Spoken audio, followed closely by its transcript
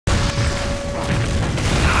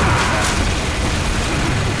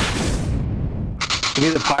You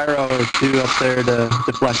need a pyro or two up there to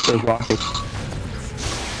deflect those rockets.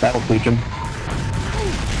 That'll teach them.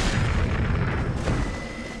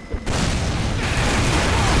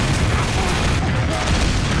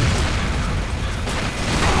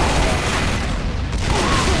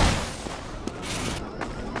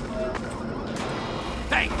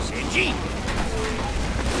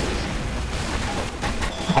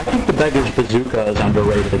 I think the Beggar's Bazooka is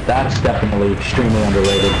underrated. That's definitely extremely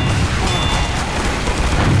underrated.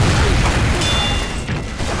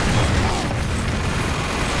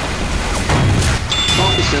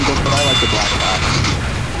 Multi simple, but I like the black box.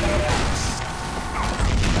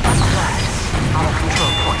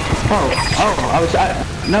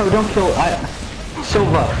 No, don't kill,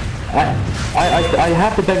 Silva. I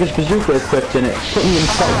have the Beggar's Bazooka equipped and it put me in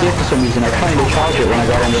stealth gear for some reason. I was trying to charge it when I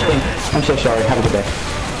got on the thing. I'm so sorry, have a good day.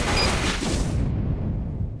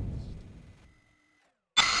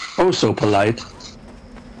 Oh, so polite.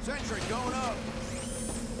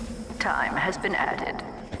 Time has been added.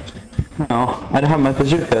 No, I don't have my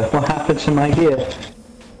bazooka. What happened to my gear?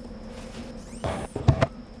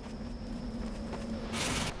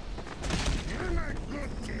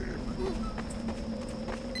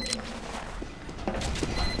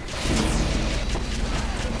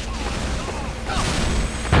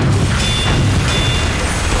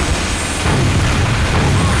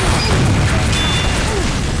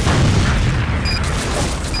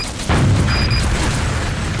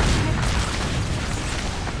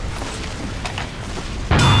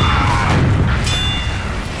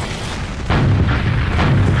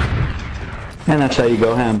 And that's how you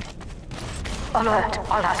go ham. Alert!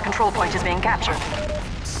 Our last control point is being captured.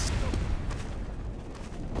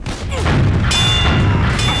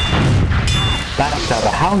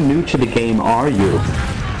 Backstabber, how new to the game are you?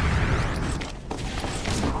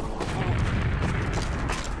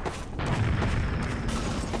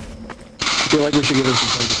 I feel like we should give him some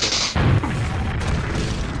time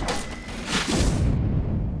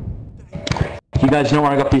to You guys know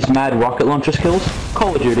where I got these mad rocket launcher skills?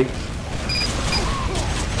 Call of Duty.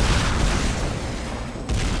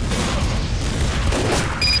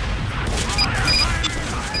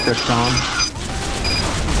 Tom.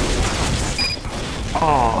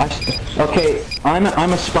 Oh, okay, I'm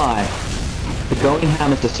a spy. The Going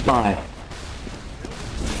Ham is a spy.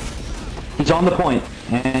 He's on the point,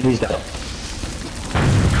 and he's dead.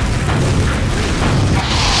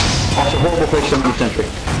 Also, horrible place to be sentry.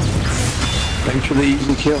 Thanks for the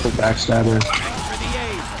easy kill, Backstabber.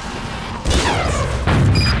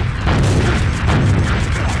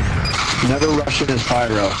 Never rush in his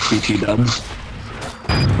pyro, BT dubs.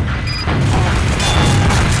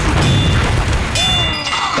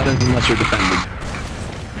 That is unless you're defended.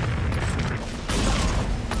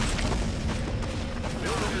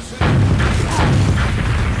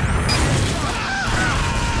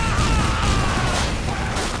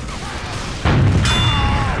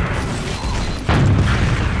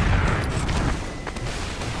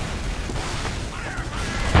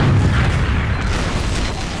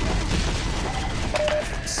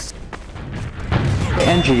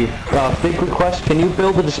 Angie, big request, can you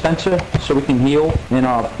build a dispenser so we can heal in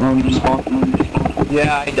our own spawn?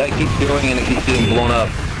 Yeah, I keep doing it and it keeps getting blown up.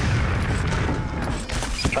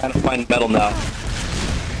 I'm trying to find metal now.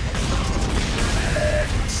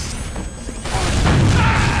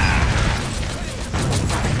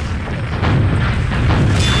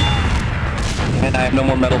 And I have no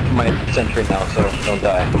more metal for my sentry now, so don't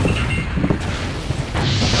die.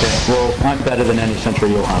 Okay, well, I'm better than any sentry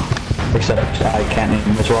you'll have. Except I can't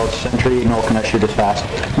aim as well as sentry, nor can I shoot as fast.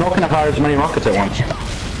 Nor can I fire as many rockets at once.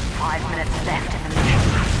 5 minutes left in the mission.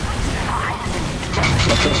 5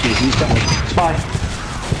 minutes. Trust me, he's done. Spy!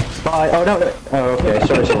 Spy! Oh no! Oh, okay,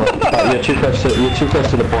 sorry, Silver. You're too close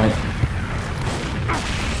to the point.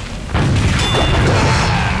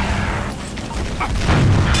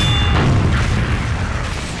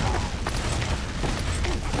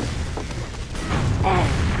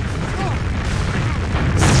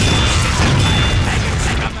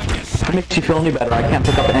 If it makes you feel any better, I can't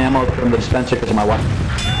pick up ammo from the dispenser because of my weapon.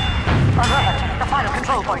 Alert! The final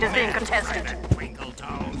control point is being contested.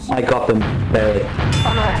 I got them, barely.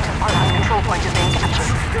 Alert! Our last control point is being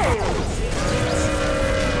captured.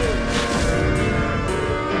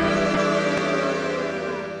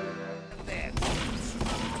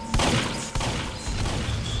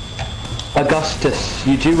 Augustus,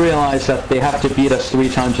 you do realize that they have to beat us 3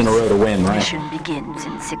 times in a row to win, right? Mission begins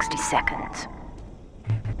in 60 seconds.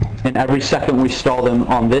 And every second we stall them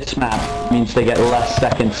on this map means they get less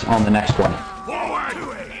seconds on the next one.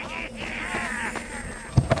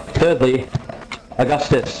 Thirdly,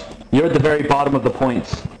 Augustus, You're at the very bottom of the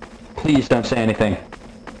points. Please don't say anything.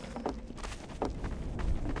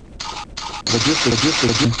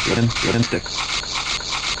 Logistics.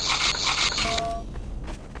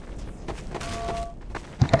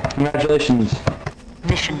 Congratulations.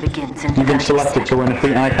 Mission begins in You've been 30 selected to win a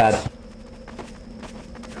free iPad.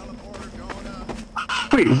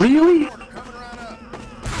 Wait, really?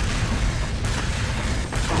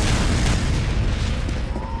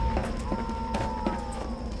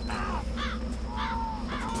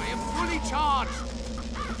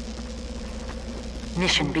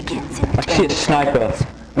 Mission begins in I see a 10 sniper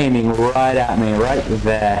aiming right at me, right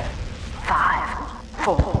there. 5,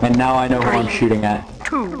 4, And now I know who I'm shooting at.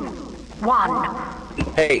 2,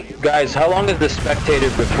 1. Hey, guys, how long is the spectator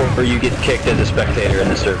before you get kicked as a spectator in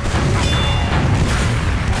the server?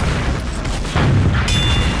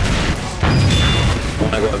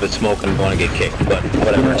 When I go up and smoke and want to get kicked, but Your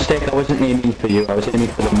whatever. mistake, I wasn't aiming for you, I was aiming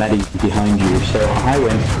for the medi behind you, so I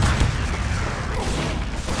win.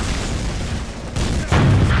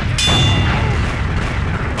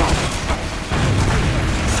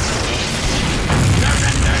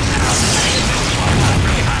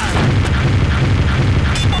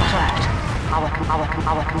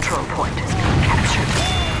 Our control point has been captured.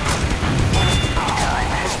 Time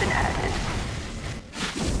has been added.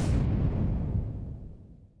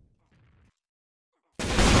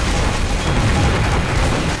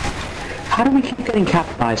 How do we keep getting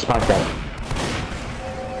capped by a spot guard?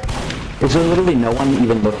 Is there literally no one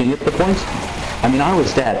even looking at the points? I mean, I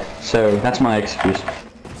was dead, so that's my excuse.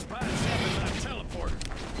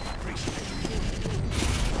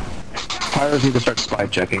 Pyros need to start spy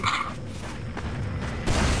checking.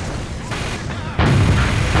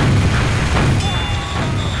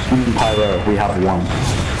 In Pyro, we have one.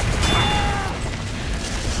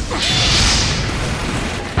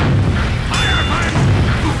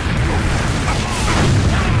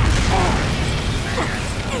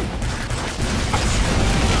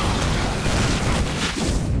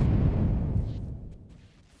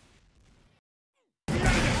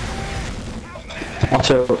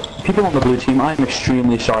 Also, people on the blue team, I am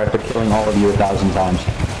extremely sorry for killing all of you 1,000 times.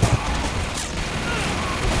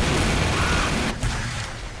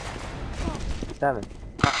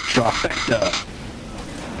 Trifecta.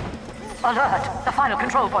 Alert! The final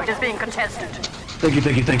control point is being contested. Thank you,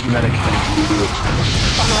 medic. Thank you.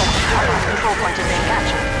 Alert! Our control point is being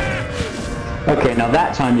captured. Okay, now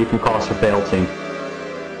that time you can call us a failed team.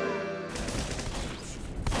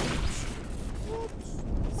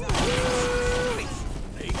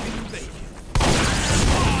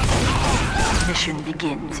 Mission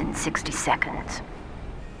begins in 60 seconds.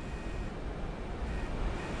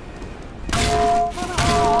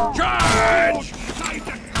 Charge!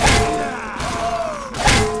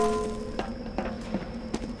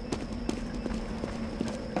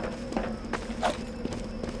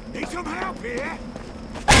 Need some help here?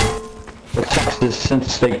 What sucks is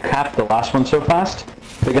since they capped the last one so fast,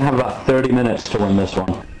 they're gonna have about 30 minutes to win this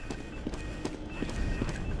one.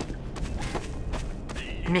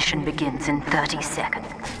 Mission begins in 30 seconds.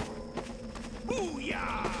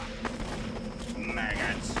 Booyah!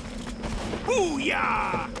 Maggots!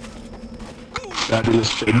 Booyah!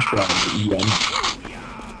 Fabulous finish from EM.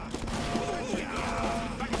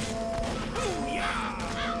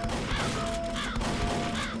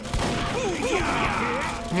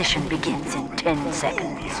 Mission begins in 10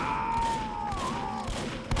 seconds.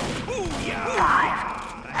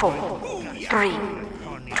 5, 4, 3,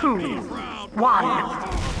 2,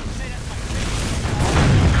 1.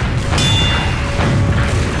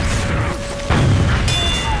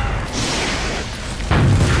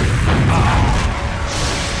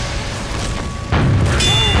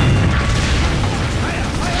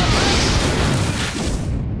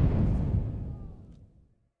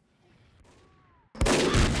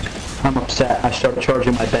 I'm upset. I started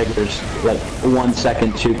charging my beggars like 1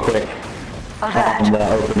 second too quick Alert! on the The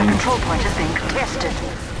opening. control point is being contested.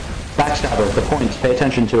 Backstabber, the points, pay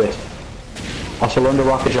attention to it. Also learn to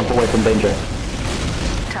rocket jump away from danger.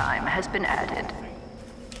 Time has been added.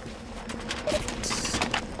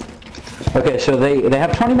 Okay, so they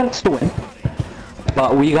have 20 minutes to win,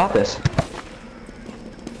 but we got this.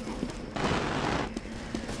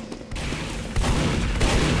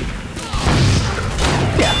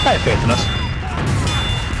 Yeah, I have faith in us.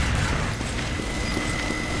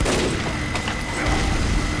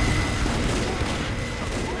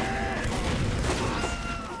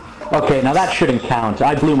 Okay, now that shouldn't count.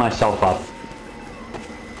 I blew myself up.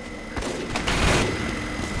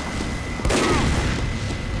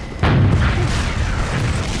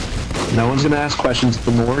 No one's gonna ask questions at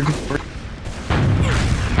the morgue.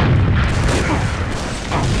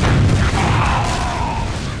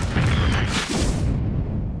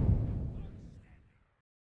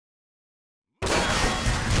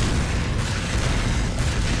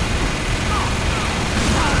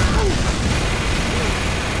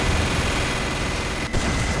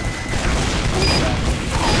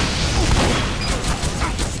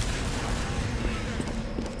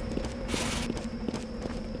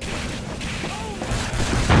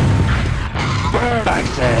 I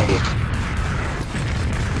say.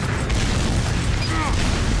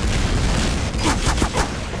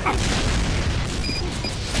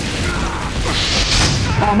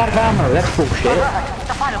 Oh, I'm out of ammo. That's bullshit. Alert!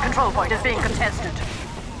 The final control point is being contested.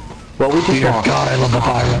 Well, we just Dear lost. God, I love the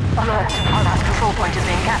pyro. Alert! Our last control point is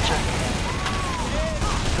being captured.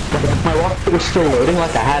 My rocket was still loading,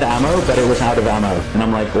 like I had ammo, but it was out of ammo. And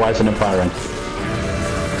I'm like, why isn't it firing?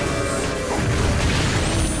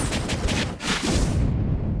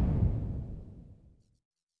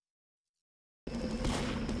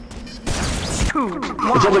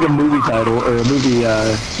 It sounds like a movie title or a movie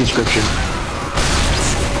description.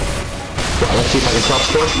 Well, let's see if I can top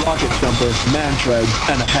score. Rocket jumper, man shred,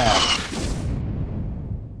 and a half.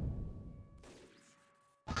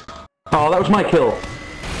 Oh, that was my kill.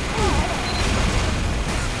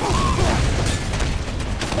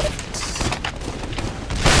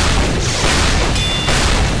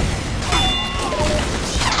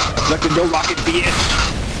 Let go rocket, bitch!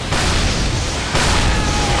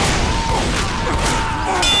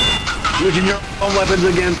 Using your own weapons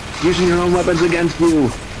against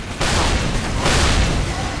you.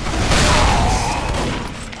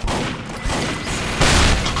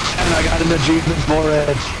 And I got an achievement for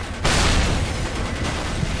it.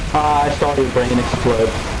 I saw your brain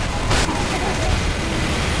explode.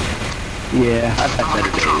 Yeah, I've had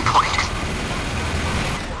better days.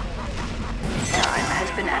 Time has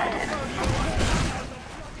been added.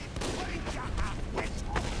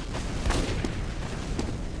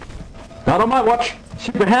 Not on my watch!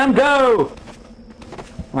 Super Ham, go!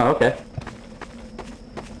 Oh, okay.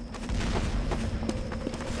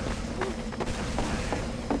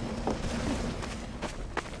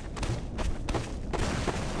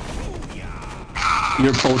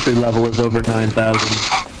 Your poultry level is over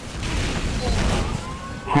 9,000.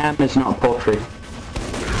 Ham is not poultry.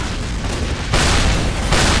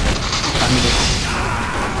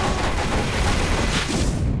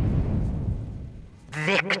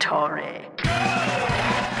 Victory.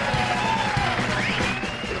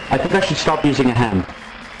 I think I should stop using a ham.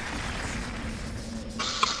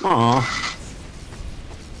 Aww.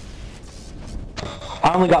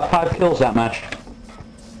 I only got 5 kills that match.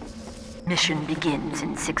 Mission begins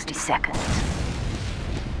in 60 seconds.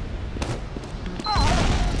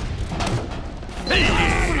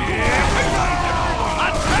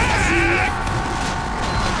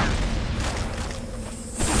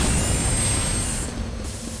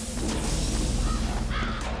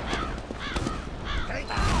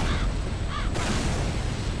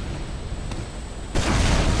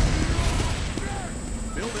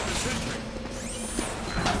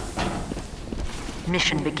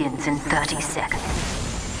 Mission begins in 30 seconds.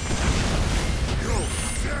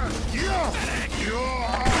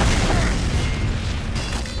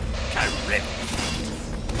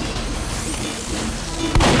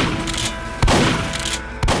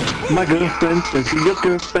 My girlfriend says your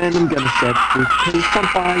girlfriend, I'm gonna set this place on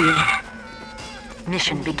fire.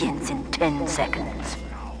 Mission begins in 10 seconds.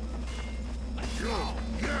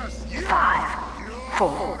 5,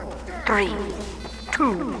 4, 3,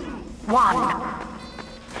 2, 1.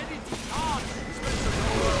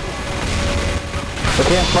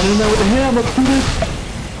 Okay, I'm running in there with a ham, let's do this!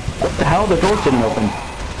 What the hell? The doors didn't open.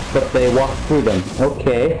 But they walked through them.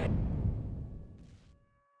 Okay.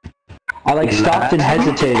 I like stopped and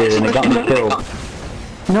hesitated and it got me killed.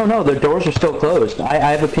 No, the doors are still closed. I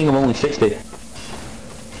have a ping of only 60.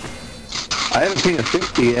 I have a ping of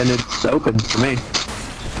 50 and it's open for me.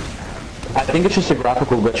 I think it's just a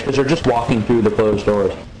graphical glitch because they're just walking through the closed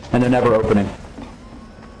doors. And they're never opening.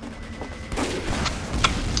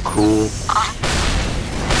 Cool.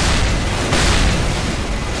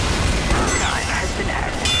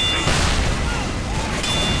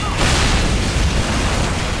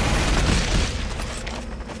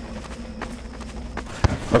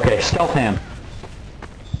 Okay, stealth ham.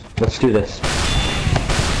 Let's do this.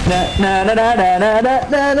 Na na na na na na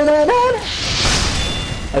na na na na.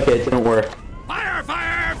 Okay, it didn't work. Fire!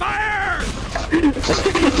 Fire! Fire!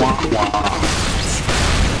 Wah, wah.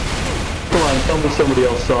 Come on, tell me somebody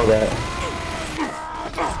else saw that.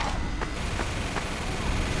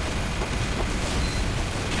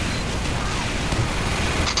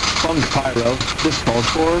 Funk pyro. This calls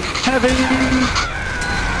for heavy.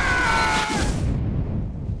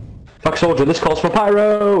 Fuck soldier, this calls for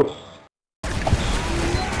pyro!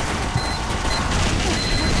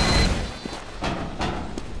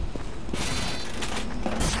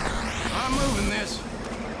 I'm moving this.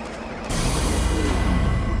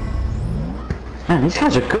 Man, these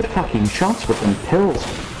guys are good fucking shots with them pills.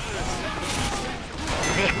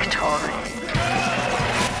 Victory.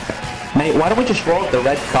 Mate, why don't we just roll up the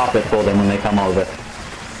red carpet for them when they come over?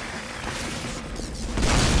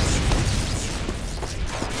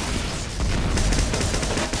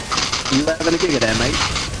 You having a gig of that, mate?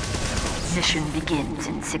 Mission begins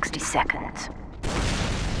in 60 seconds.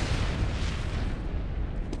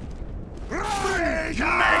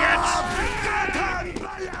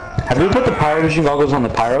 Have you put the pyro vision goggles on the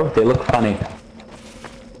pyro? They look funny.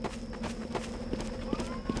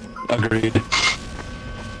 Agreed.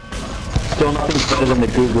 Still nothing's better than the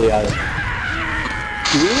googly eyes.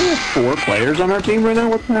 Do we only have 4 players on our team right now?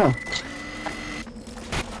 What the hell?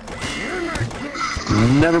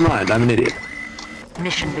 Never mind, I'm an idiot.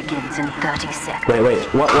 Mission begins in 30 seconds. Wait,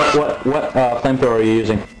 what flamethrower are you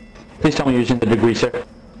using? Please tell me you're using the degreaser.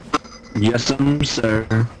 Yes, sir.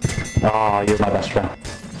 Oh, you're my best friend.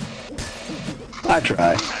 I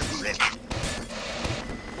try.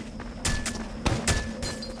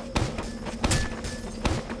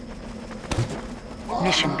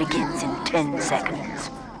 Mission begins in 10 seconds.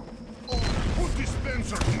 Put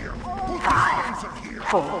dispenser here. 5,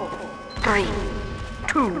 4, 3,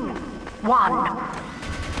 2, 1.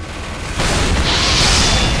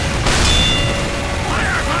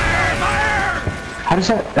 How does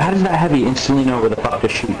that heavy instantly know where the fuck to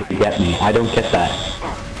shoot to get me? I don't get that.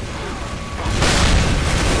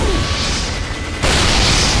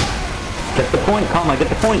 Get the point, Calma, get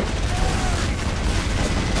the point.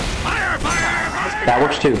 Fire, fire, fire! That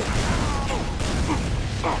works too.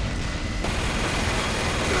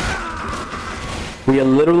 We are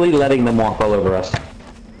literally letting them walk all over us.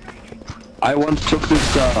 I once took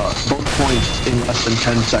this, both points in less than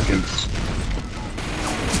 10 seconds.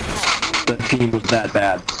 The team was that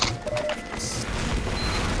bad.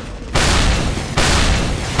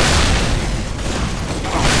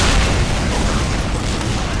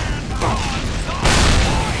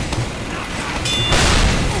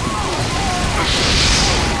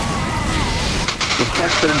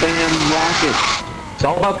 Protect the damn rocket. It's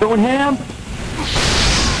all about going ham.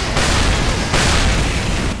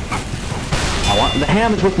 The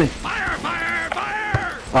ham is with me. Fire, fire,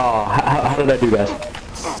 fire! Oh, how did I do, guys?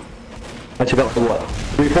 I took out the what?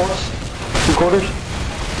 3/4? 2/4?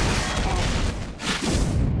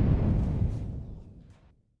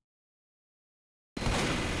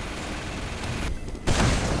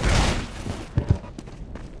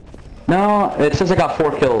 No, it says I got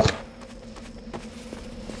 4 kills.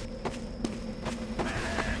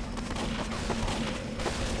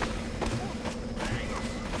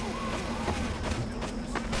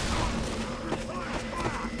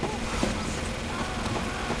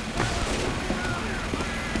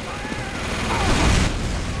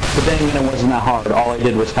 But then again, it wasn't that hard. All I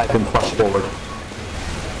did was type in plus forward.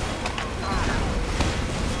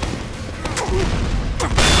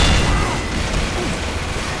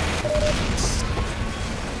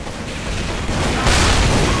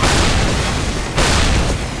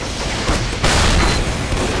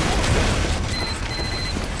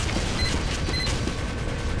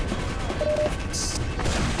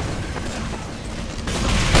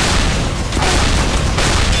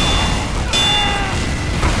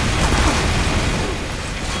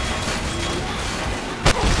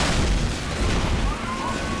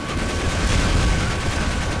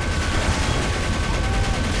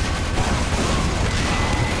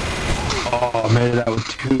 Oh, I made it out with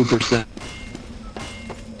 2%.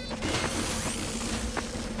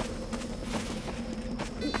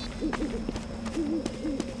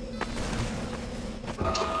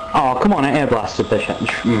 Oh, come on, I air blasted this shit.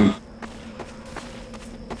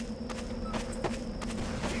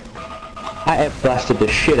 I air blasted the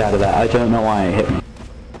shit out of that. I don't know why it hit me.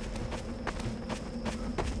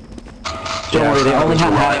 Don't worry, they only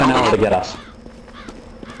have half an hour to get us.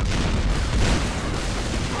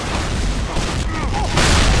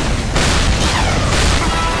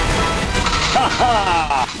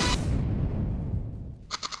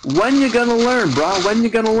 When you gonna learn, bro? When you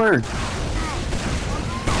gonna learn?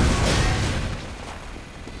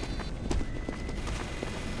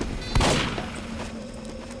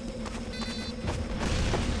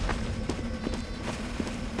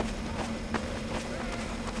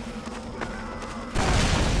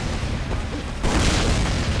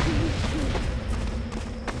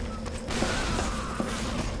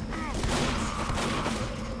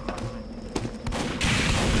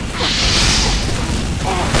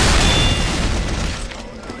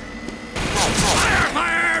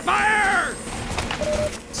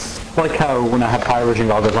 It's like how when I have pyrovision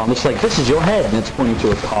goggles on, it's like, this is your head, and it's pointing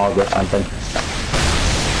to a cog or something.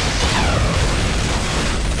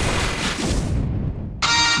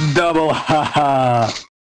 Double haha.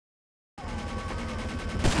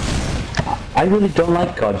 I really don't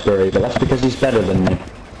like Godbury, but that's because he's better than me. Nope.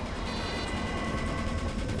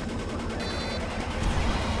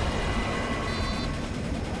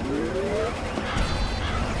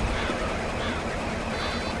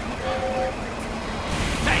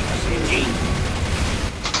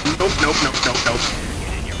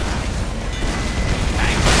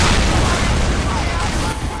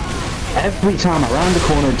 Every time around the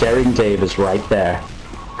corner, Daring Dave is right there.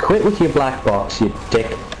 Quit with your black box, you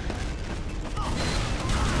dick.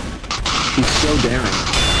 He's so daring.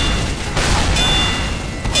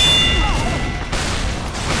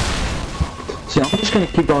 See, I'm just gonna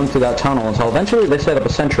keep going through that tunnel until eventually they set up a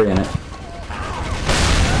sentry in it.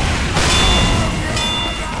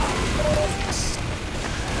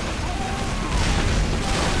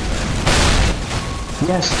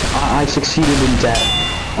 Yes, I succeeded in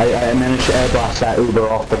death. I managed to airblast that Uber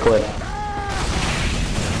off the cliff.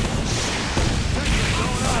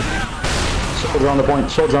 Soldier on the point,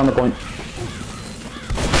 soldier on the point.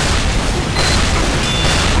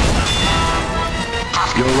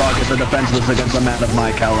 Your rockets are defenseless against a man of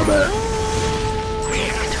my caliber.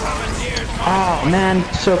 Oh man,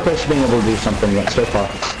 so close to being able to do something yet so far.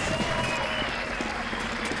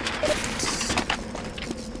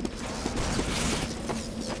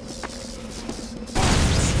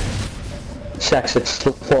 Sex, it's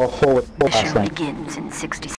full Mission last thing. begins in 60